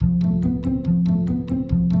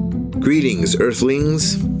Greetings,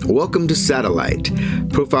 Earthlings. Welcome to Satellite,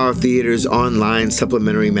 Profile Theater's online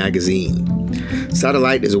supplementary magazine.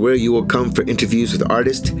 Satellite is where you will come for interviews with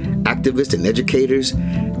artists, activists, and educators,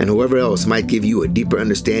 and whoever else might give you a deeper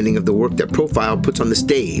understanding of the work that Profile puts on the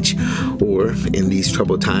stage, or, in these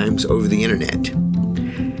troubled times, over the internet.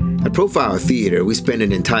 At Profile Theater, we spend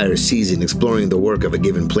an entire season exploring the work of a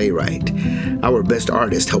given playwright. Our best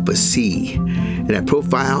artists help us see. And at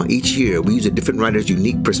Profile, each year, we use a different writer's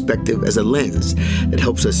unique perspective as a lens that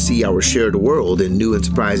helps us see our shared world in new and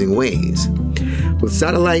surprising ways. With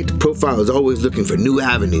Satellite, Profile is always looking for new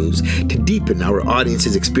avenues to deepen our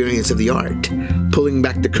audience's experience of the art, pulling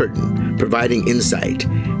back the curtain, providing insight,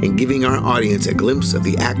 and giving our audience a glimpse of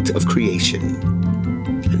the act of creation.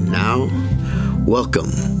 And now,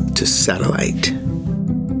 welcome to Satellite.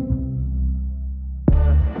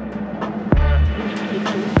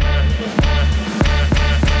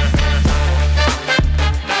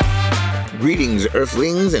 Greetings,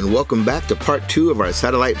 Earthlings, and welcome back to part 2 of our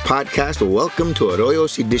Satellite podcast, Welcome to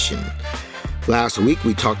Arroyos Edition. Last week,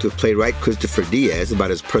 we talked with playwright Christopher Diaz about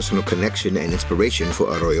his personal connection and inspiration for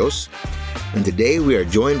Arroyos. And today, we are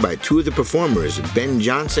joined by two of the performers, Ben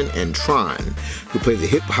Johnson and Tron, who play the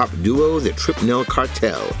hip-hop duo, the Tripnell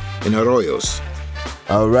Cartel, in Arroyos.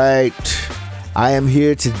 All right, I am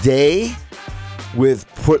here today with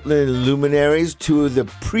Portland luminaries, two of the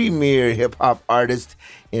premier hip-hop artists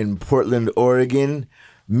in Portland, Oregon,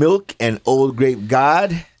 Milk and Old Grape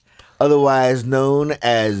God, otherwise known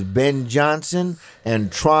as Ben Johnson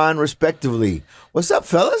and Tron, respectively. What's up,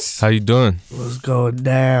 fellas? How you doing? What's going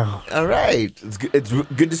down? All right. It's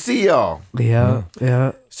good to see y'all. Yeah.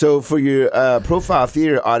 So for your Profile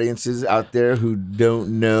Theater audiences out there who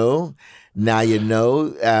don't know, now you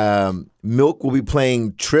know. Milk will be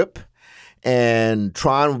playing Trip, and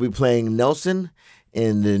Tron will be playing Nelson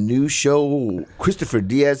in the new show, Christopher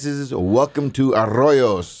Diaz's Welcome to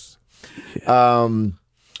Arroyos.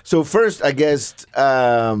 So first, I guess,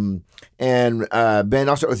 and Ben,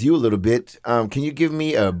 I'll start with you a little bit. Can you give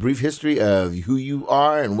me a brief history of who you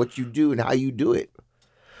are and what you do and how you do it?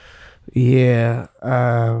 Yeah.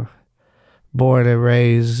 Born and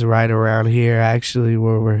raised right around here, actually,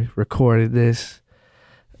 where we're recording this.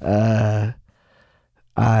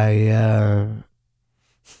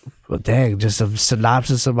 Well, dang, just some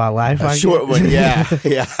synopsis of my life. A short one, yeah.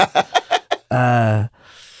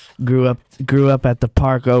 Grew up at the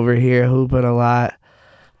park over here, hooping a lot,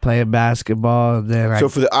 playing basketball. And then so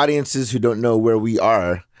for the audiences who don't know where we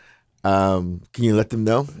are, can you let them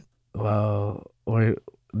know? Well, we're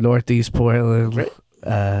Northeast Portland.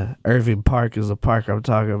 Right. Irving Park is the park I'm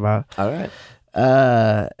talking about. All right.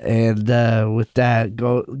 And with that,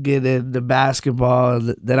 get into basketball.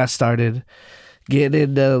 And then I started getting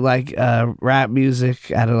into rap music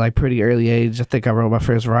at a pretty early age. I think I wrote my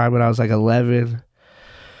first rhyme when I was 11.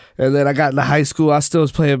 And then I got into high school. I still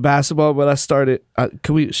was playing basketball, but I started.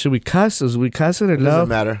 Should we cuss? Is we cussing or no? Doesn't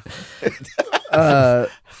matter. I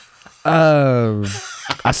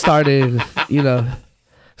started,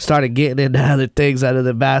 getting into other things other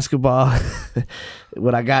than basketball.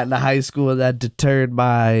 When I got into high school, that deterred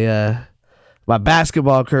my my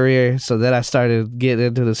basketball career. So then I started getting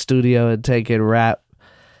into the studio and taking rap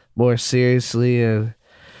more seriously. And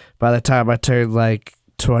by the time I turned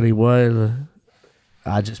 21,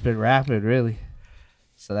 I just been rapping, really.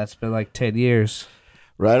 So that's been 10 years.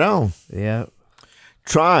 Right on. Yeah.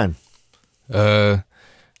 Tron. I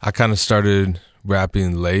kind of started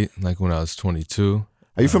rapping late, when I was 22.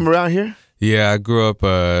 Are you from around here? Yeah, I grew up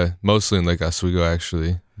mostly in Lake Oswego,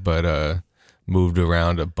 actually, but moved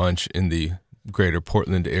around a bunch in the greater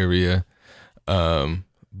Portland area.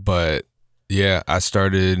 But yeah, I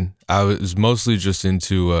was mostly just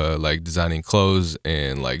into designing clothes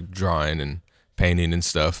and drawing and painting and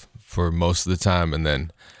stuff for most of the time. And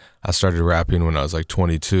then I started rapping when I was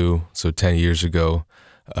 22, so 10 years ago,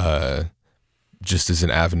 just as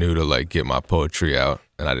an avenue to get my poetry out.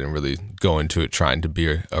 And I didn't really go into it trying to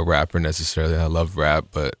be a rapper necessarily. I love rap,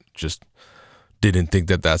 but just didn't think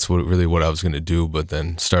that that's what I was going to do. But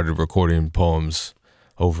then started recording poems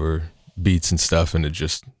over beats and stuff, and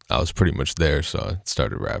I was pretty much there, so I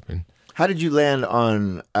started rapping. How did you land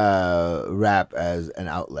on rap as an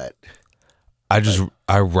outlet?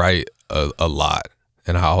 I write a lot,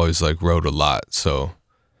 and I always wrote a lot. So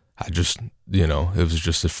I just, it was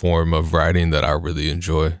just a form of writing that I really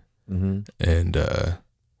enjoy. Mm-hmm. And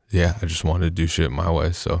yeah, I just wanted to do shit my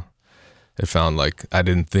way. So it found I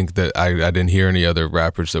didn't think that I didn't hear any other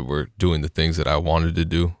rappers that were doing the things that I wanted to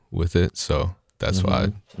do with it. So that's why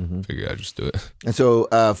I figured I'd just do it. And so,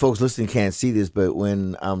 folks listening can't see this, but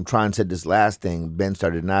when Tron said this last thing, Ben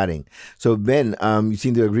started nodding. So, Ben, you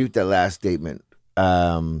seem to agree with that last statement.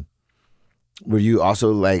 Were you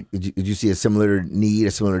also like, did you see a similar need,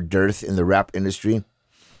 a similar dearth in the rap industry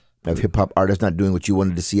of hip hop artists not doing what you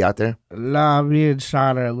wanted to see out there? Nah, me and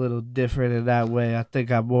Sean are a little different in that way. I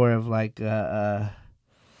think I'm more of like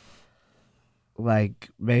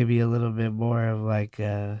maybe a little bit more of like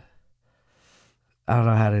I don't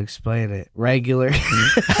know how to explain it. Regular.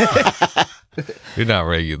 You're not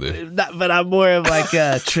regular. But I'm more of like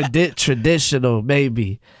a traditional,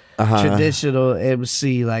 maybe. Traditional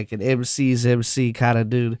MC, like an MC's MC kind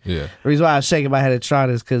of dude. Yeah. The reason why I was shaking my head at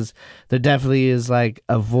Tron is because there definitely is like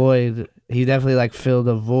a void. He definitely like filled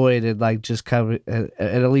a void and like just coming, and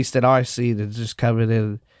at least in our scene, and just coming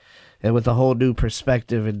in and with a whole new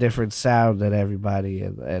perspective and different sound than everybody,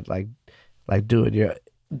 and like doing your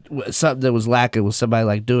something that was lacking was somebody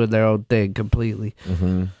like doing their own thing completely.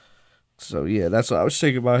 So yeah, that's why I was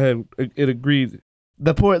shaking my head. It agreed.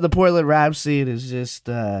 The Portland rap scene is just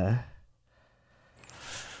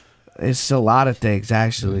it's a lot of things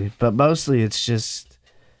actually, but mostly it's just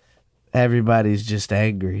everybody's just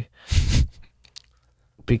angry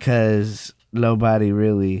because nobody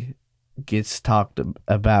really gets talked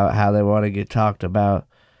about how they want to get talked about,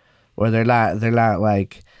 or they're not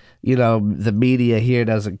like, you know, the media here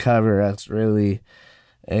doesn't cover us really,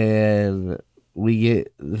 and we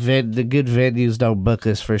get the good venues don't book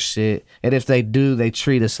us for shit, and if they do, they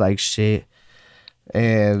treat us like shit,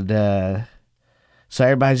 and so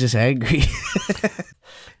everybody's just angry.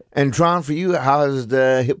 And Tron, for you, how has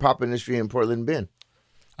the hip hop industry in Portland been?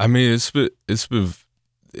 I mean, it's been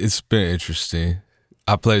interesting.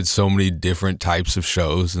 I played so many different types of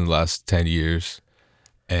shows in the last 10 years,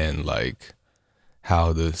 and like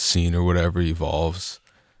how the scene or whatever evolves,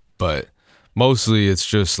 but mostly it's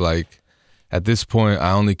just like, at this point,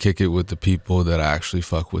 I only kick it with the people that I actually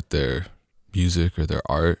fuck with their music or their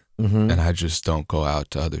art. And I just don't go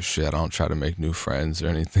out to other shit. I don't try to make new friends or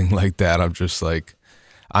anything like that. I'm just like,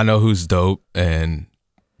 I know who's dope, and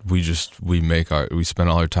we spend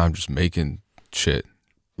all our time just making shit,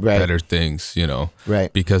 better things, you know?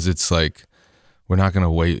 Right. Because it's like, we're not going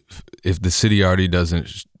to wait. If the city already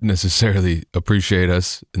doesn't necessarily appreciate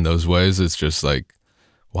us in those ways, it's just like,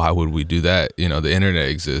 why would we do that? You know, the internet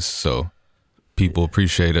exists, so people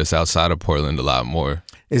appreciate us outside of Portland a lot more.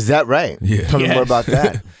 Is that right? Yeah. Tell me more about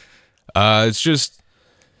that. It's just,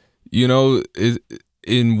 you know,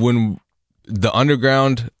 when the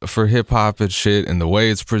underground for hip hop and shit, and the way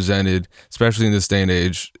it's presented, especially in this day and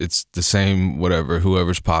age, it's the same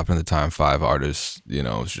whoever's popping at the time, 5 artists, you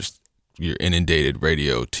know, it's just, you're inundated,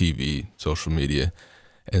 radio, TV, social media.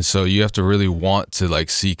 And so you have to really want to like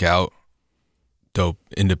seek out dope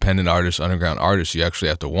independent artists, underground artists. You actually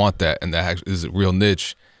have to want that, and that is a real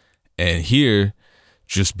niche. And here,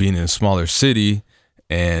 just being in a smaller city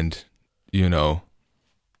and, you know,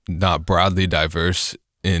 not broadly diverse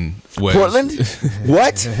in ways. Portland?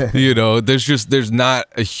 What? You know, there's not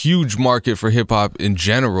a huge market for hip hop in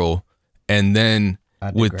general, and then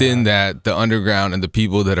within that, the underground and the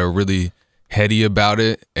people that are really heady about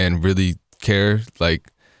it and really care,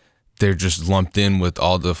 like, they're just lumped in with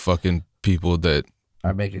all the fucking people that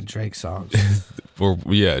are making Drake songs. Or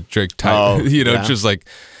Drake type. You know, just like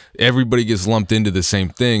everybody gets lumped into the same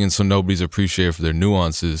thing, and so nobody's appreciated for their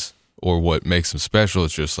nuances or what makes them special.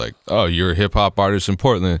 It's just like, oh, you're a hip hop artist in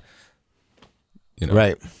Portland. You know?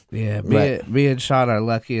 Right. Yeah, me and Sean are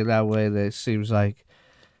lucky in that way that it seems like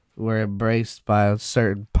we're embraced by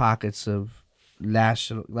certain pockets of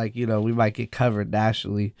national, like, you know, we might get covered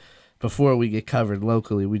nationally before we get covered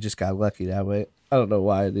locally. We just got lucky that way. I don't know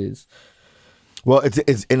why it is. Well,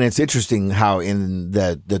 it's interesting how in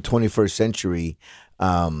the 21st century,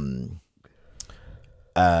 the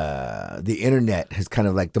internet has kind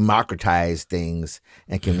of like democratized things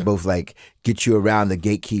and can both like get you around the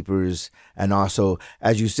gatekeepers and also,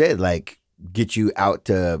 as you said, like get you out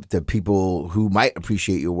to people who might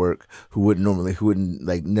appreciate your work, who wouldn't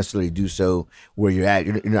like necessarily do so where you're at.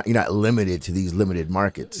 You're not limited to these limited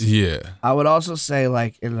markets. Yeah. I would also say,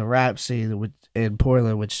 like, in the rap scene in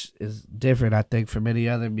Portland, which is different, I think, from any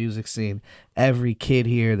other music scene, every kid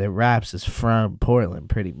here that raps is from Portland,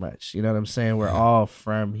 pretty much. You know what I'm saying? We're all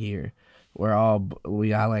from here. I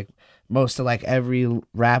like most of like every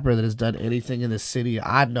rapper that has done anything in the city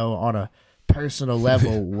I know on a personal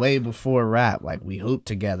level way before rap. Like, we hoop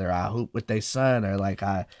together. I hoop with their son, or like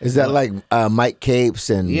Is that like Mike Capes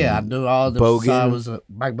and I knew all the Bogan?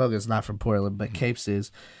 Mike Bogan's not from Portland, but Capes is.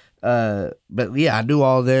 But yeah, I knew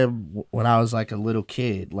all of them when I was like a little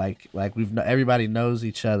kid. Like everybody knows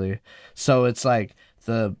each other, so it's like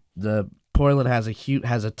the Portland has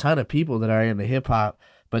a ton of people that are into hip hop,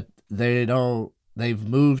 but they've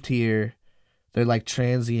moved here. They're like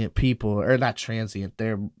transient people, or not transient.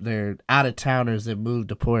 They're out of towners that moved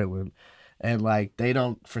to Portland, and like they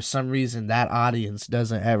don't, for some reason, that audience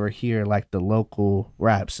doesn't ever hear like the local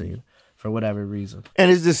rap scene for whatever reason. And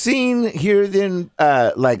is the scene here then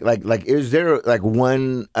like is there like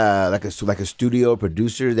one like a studio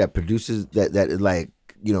producer that produces that like,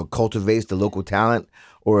 you know, cultivates the local talent,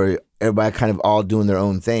 or everybody kind of all doing their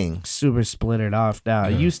own thing? Super splintered off now.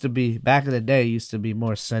 It used to be, back in the day, it used to be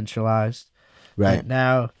more centralized. Right. But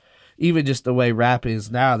now, even just the way rap is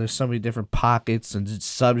now, there's so many different pockets and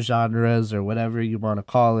subgenres or whatever you want to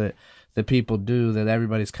call it that people do, that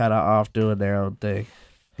everybody's kind of off doing their own thing.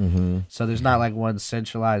 Mm-hmm. So there's not like one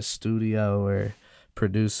centralized studio or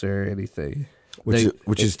producer or anything.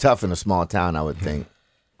 Which is tough in a small town, I would think.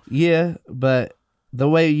 Yeah, but the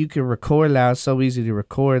way you can record now, it's so easy to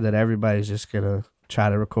record that everybody's just going to try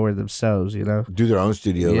to record themselves, you know? Do their own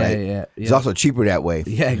studio, Yeah, right? yeah. It's also cheaper that way.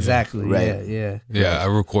 Yeah, exactly. Right. Yeah, I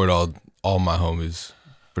record all my homies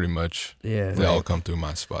pretty much. Yeah. They all come through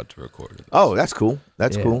my spot to record it. Oh, that's cool.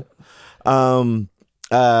 That's cool. Ben,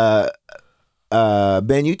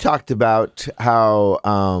 you talked about how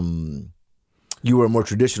you were a more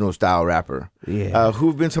traditional style rapper. Yeah.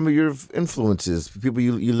 Who've been some of your influences, people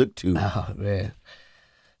you look to? Oh, man.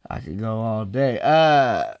 I could go all day.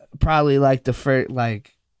 Probably like the first,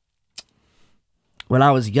 like, when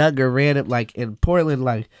I was younger, random, like in Portland,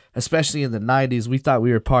 like, especially in the 90s, we thought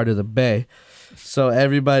we were part of the Bay. So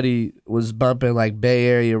everybody was bumping like Bay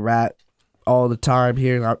Area rap all the time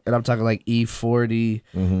here. And I'm talking like E40,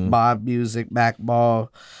 Mob Music, Mac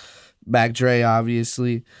Ball, Mac Dre,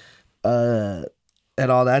 obviously, and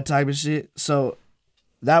all that type of shit. So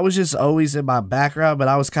that was just always in my background, but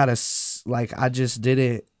I was kind of like, I just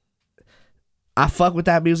didn't. I fuck with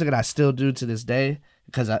that music, and I still do to this day,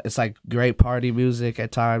 because it's like great party music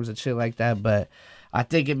at times and shit like that. But I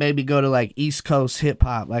think it made me go to like East Coast hip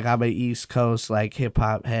hop. Like I'm an East Coast like hip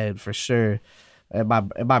hop head for sure. And I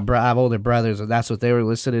have older brothers, and that's what they were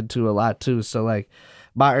listening to a lot too. So like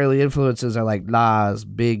my early influences are like Nas,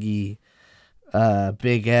 Biggie,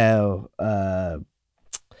 Big L,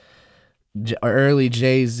 early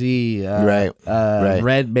Jay-Z, right.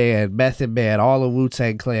 Redman, Method Man, all of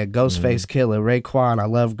Wu-Tang Clan, Ghostface Killer, Raekwon. I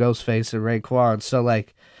love Ghostface and Raekwon. So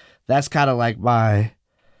like that's kind of like my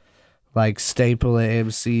like staple of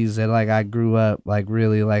MCs that like I grew up like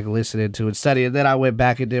really like listening to and studying. And then I went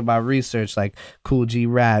back and did my research, like Cool G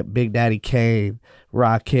Rap, Big Daddy Kane,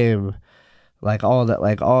 Rakim, like all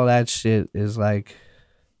that shit is like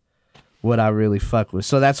what I really fuck with.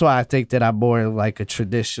 So that's why I think that I'm more like a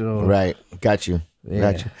traditional. Right. Got you.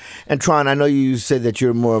 Yeah. Got you. And Tron, I know you said that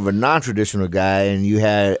you're more of a non-traditional guy, and you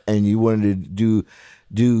wanted to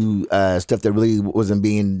do stuff that really wasn't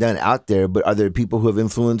being done out there. But are there people who have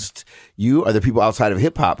influenced you? Are there people outside of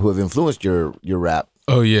hip hop who have influenced your rap?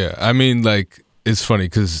 Oh yeah, I mean, like, it's funny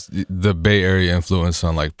because the Bay Area influence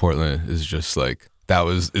on like Portland is just like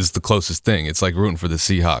is the closest thing. It's like rooting for the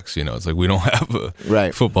Seahawks, you know. It's like we don't have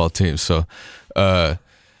a football team, so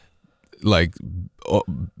like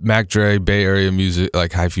Mac Dre, Bay Area music,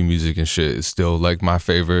 like hyphy music and shit is still like my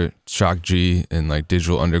favorite. Shock G and like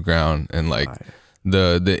Digital Underground and like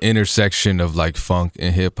the intersection of like funk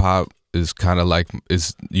and hip hop is kind of like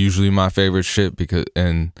is usually my favorite shit, because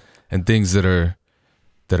and things that are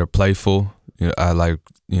playful, you know, I like,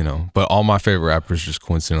 you know. But all my favorite rappers just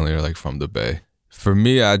coincidentally are like from the Bay. For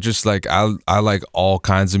me, I just like I like all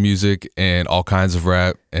kinds of music and all kinds of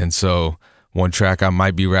rap, and so one track I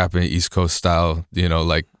might be rapping East Coast style, you know,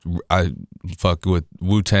 like I fuck with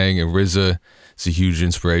Wu-Tang and RZA. It's a huge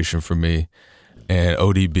inspiration for me, and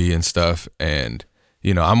ODB and stuff. And,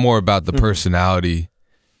 you know, I'm more about the personality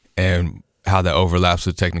and how that overlaps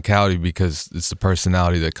with technicality, because it's the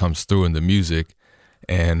personality that comes through in the music.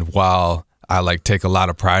 And while I like take a lot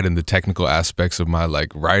of pride in the technical aspects of my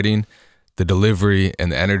like writing, the delivery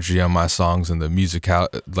and the energy on my songs and the music,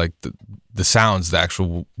 like the sounds, the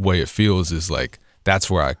actual way it feels is like, that's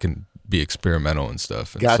where I can be experimental and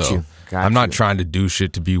stuff. And Got you. I'm not trying to do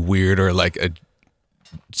shit to be weird or like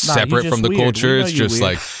separate from the weird. culture. It's just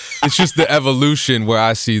weird. like, it's just the evolution where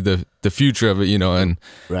I see the future of it, you know. And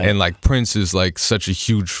and like Prince is like such a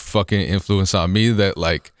huge fucking influence on me that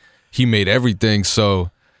like he made everything. So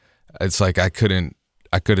it's like I couldn't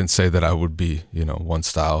say that I would be, you know, one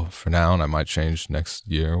style for now, and I might change next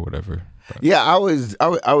year or whatever. Yeah, I always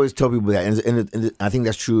tell people that, and I think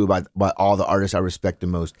that's true about all the artists I respect the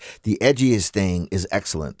most. The edgiest thing is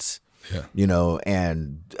excellence. Yeah. You know,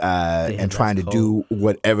 and trying to do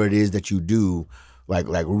whatever it is that you do, like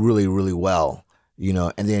really, really well. You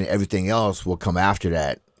know, and then everything else will come after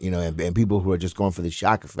that. You know, and people who are just going for the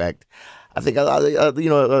shock effect, I think a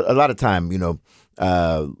lot of time, you know,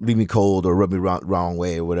 leave me cold or rub me wrong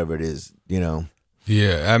way or whatever it is. You know.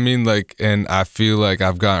 Yeah, I mean, like, and I feel like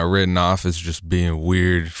I've gotten written off as just being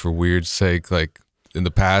weird for weird's sake, like in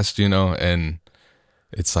the past, you know, and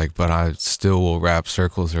it's like, but I still will wrap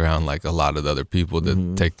circles around like a lot of the other people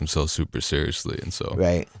that take themselves super seriously, and so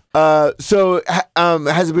right. So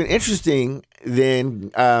has it been interesting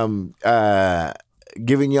then,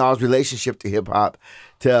 given y'all's relationship to hip hop,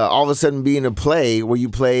 to all of a sudden be in a play where you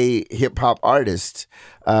play hip hop artists?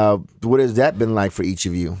 What has that been like for each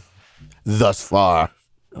of you thus far?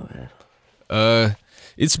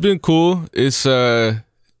 It's been cool. It's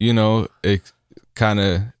you know, it kind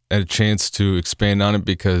of a chance to expand on it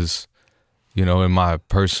because, you know, in my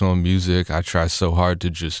personal music, I try so hard to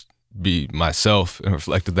just be myself and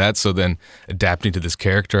reflect that. So then adapting to this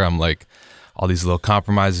character, I'm like, all these little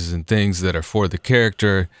compromises and things that are for the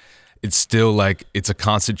character, it's still like, it's a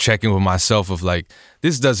constant check-in with myself of like,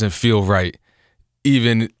 this doesn't feel right.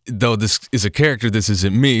 Even though this is a character, this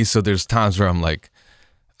isn't me. So there's times where I'm like,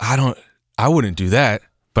 I wouldn't do that,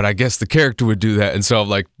 but I guess the character would do that. And so I'm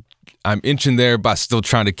like, I'm inching there, but still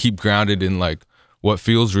trying to keep grounded in like what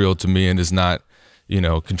feels real to me and is not, you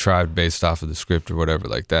know, contrived based off of the script or whatever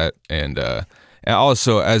like that. And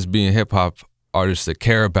also as being hip hop artists that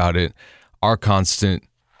care about it, our constant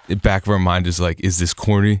back of our mind is like, is this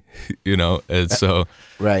corny? You know? And so,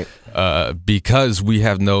 right. Because we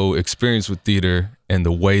have no experience with theater and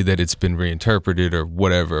the way that it's been reinterpreted or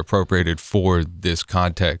whatever, appropriated for this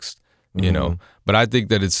context, you know, but I think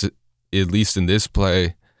that it's, at least in this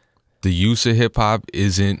play, the use of hip hop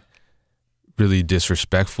isn't really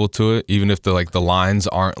disrespectful to it, even if the lines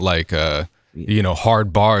aren't like you know,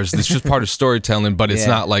 hard bars. It's just part of storytelling, but it's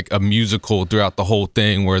not like a musical throughout the whole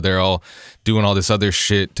thing where they're all doing all this other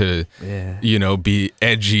shit to, you know, be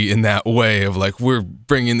edgy in that way of like, we're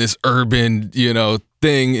bringing this urban, you know,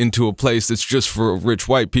 thing into a place that's just for rich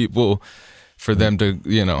white people, for them to,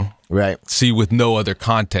 you know, see with no other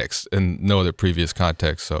context and no other previous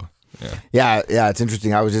context. So. Yeah, it's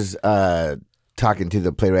interesting. I was just talking to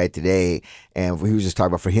the playwright today, and he was just talking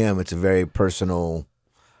about, for him, it's a very personal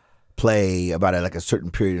play about like a certain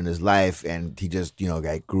period in his life, and he just, you know,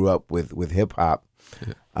 like grew up with hip hop.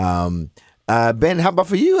 Yeah. Ben, how about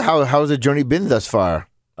for you? How's the journey been thus far?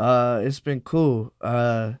 It's been cool.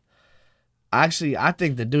 Actually, I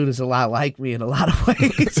think the dude is a lot like me in a lot of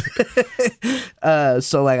ways.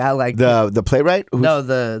 So like, I like the playwright. No,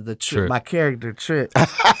 the my character Trip.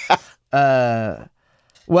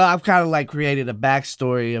 Well, I've kind of like created a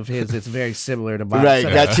backstory of his. It's very similar to mine. Right,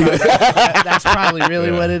 so got you. That's probably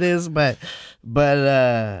really what it is. But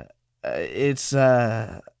it's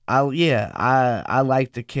I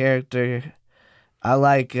like the character. I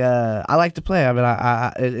like to play. I mean,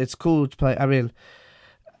 it's cool to play. I mean,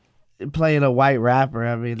 playing a white rapper,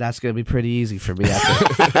 I mean, that's gonna be pretty easy for me, I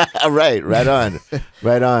think. right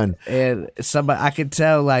on. And I can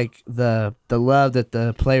tell like the love that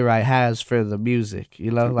the playwright has for the music, you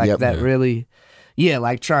know, like that really,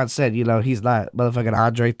 like Tron said, you know, he's not motherfucking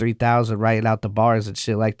Andre 3000 writing out the bars and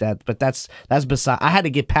shit like that. But that's beside. I had to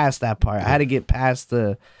get past that part. I had to get past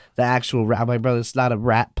the actual rap. I'm like, brother, it's not a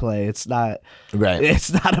rap play. It's not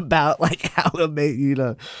It's not about like how amazing, you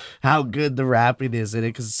know, how good the rapping is in it,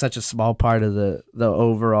 because it's such a small part of the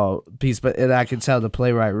overall piece. But and I can tell the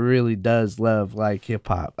playwright really does love like hip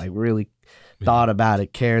hop, like really thought about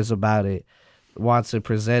it, cares about it, wants to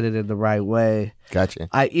present it in the right way. Gotcha.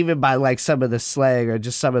 Even by like some of the slang or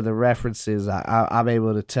just some of the references, I'm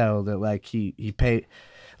able to tell that like he paid.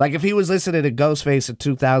 Like, if he was listening to Ghostface in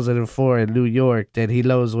 2004 in New York, then he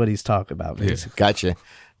knows what he's talking about, basically.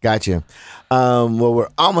 Gotcha. Well, we're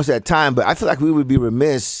almost at time, but I feel like we would be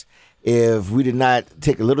remiss if we did not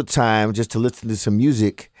take a little time just to listen to some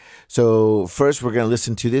music. So first, we're going to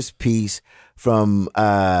listen to this piece from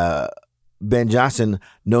Ben Johnson,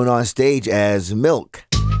 known on stage as Milk.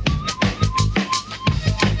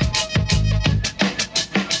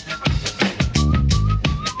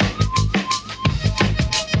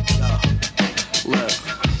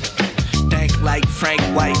 Like Frank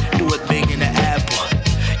White, do it big in the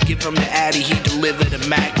apple. Give him the Addy, he delivered the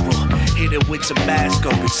mackerel. Hit it with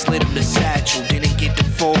Tabasco, slid him the satchel. Didn't get the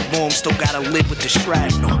full boom, still gotta live with the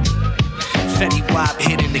shrapnel. Fetty Wap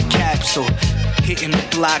hitting the capsule. Hitting the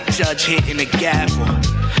block, judge hitting the gavel.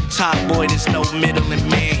 top boy, there's no middle and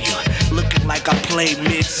manual. Looking like I played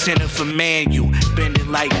mid-center for Manu.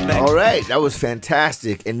 Bending like that. All right, that was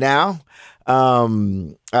fantastic. And now,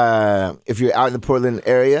 if you're out in the Portland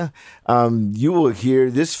area, you will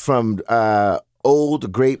hear this from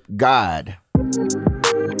Old Grape God.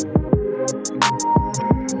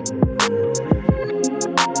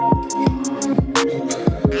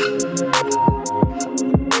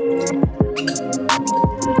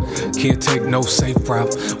 Can't take no safe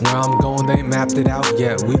route. Where I'm going, they ain't mapped it out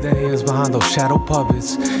yet. We the hands behind those shadow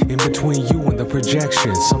puppets. In between you and the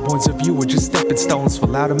projections. Some points of view are just stepping stones for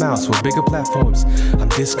louder mouths with bigger platforms. I'm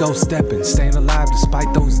disco stepping, staying alive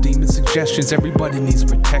despite those demon suggestions. Everybody needs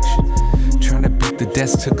protection. Trying to beat the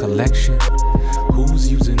desk to collection.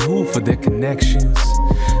 Who's using who for their connections?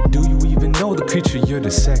 Do you even know the creature you're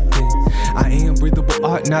dissecting? I am breathable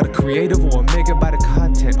art, not a creative or a megabyte of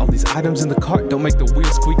content. All these items in the cart don't make the weird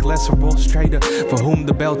squeak less or roll straighter. For whom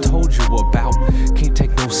the bell told you about. Can't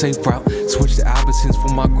take no safe route. Switch to Albertsons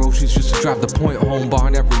for my groceries just to drive the point home. Bar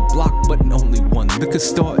in every block, but only one liquor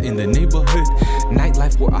store in the neighborhood.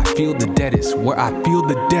 Nightlife where I feel the deadest. Where I feel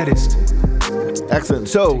the deadest. Excellent.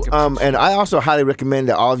 So, and I also highly recommend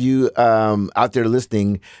that all of you out there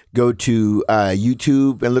listening go to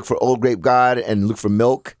YouTube and look for Old Grape God and look for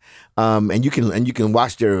Milk. And you can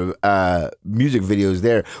watch their music videos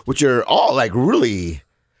there, which are all like really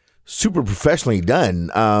super professionally done.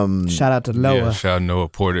 Shout out to Noah. Yeah, shout out Noah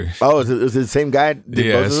Porter. Oh, is it the same guy? Did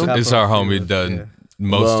Yeah, both of them? it's our homie done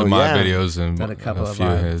most of my videos and Done a couple a of few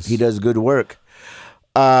of mine. his. He does good work.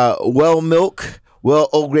 Milk.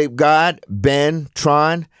 Old Grape God, Ben,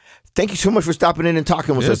 Tron, thank you so much for stopping in and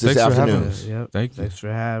talking with us this thanks for having afternoon. us. Yep. Thank you. Thanks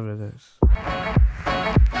for having us.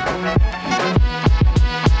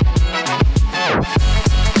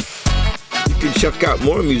 You can check out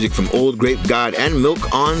more music from Old Grape God and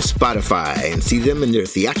Milk on Spotify and see them in their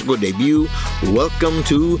theatrical debut, Welcome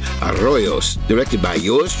to Arroyos, directed by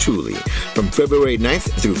yours truly, from February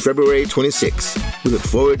 9th through February 26th. We look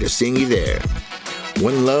forward to seeing you there.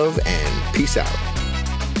 One love and peace out.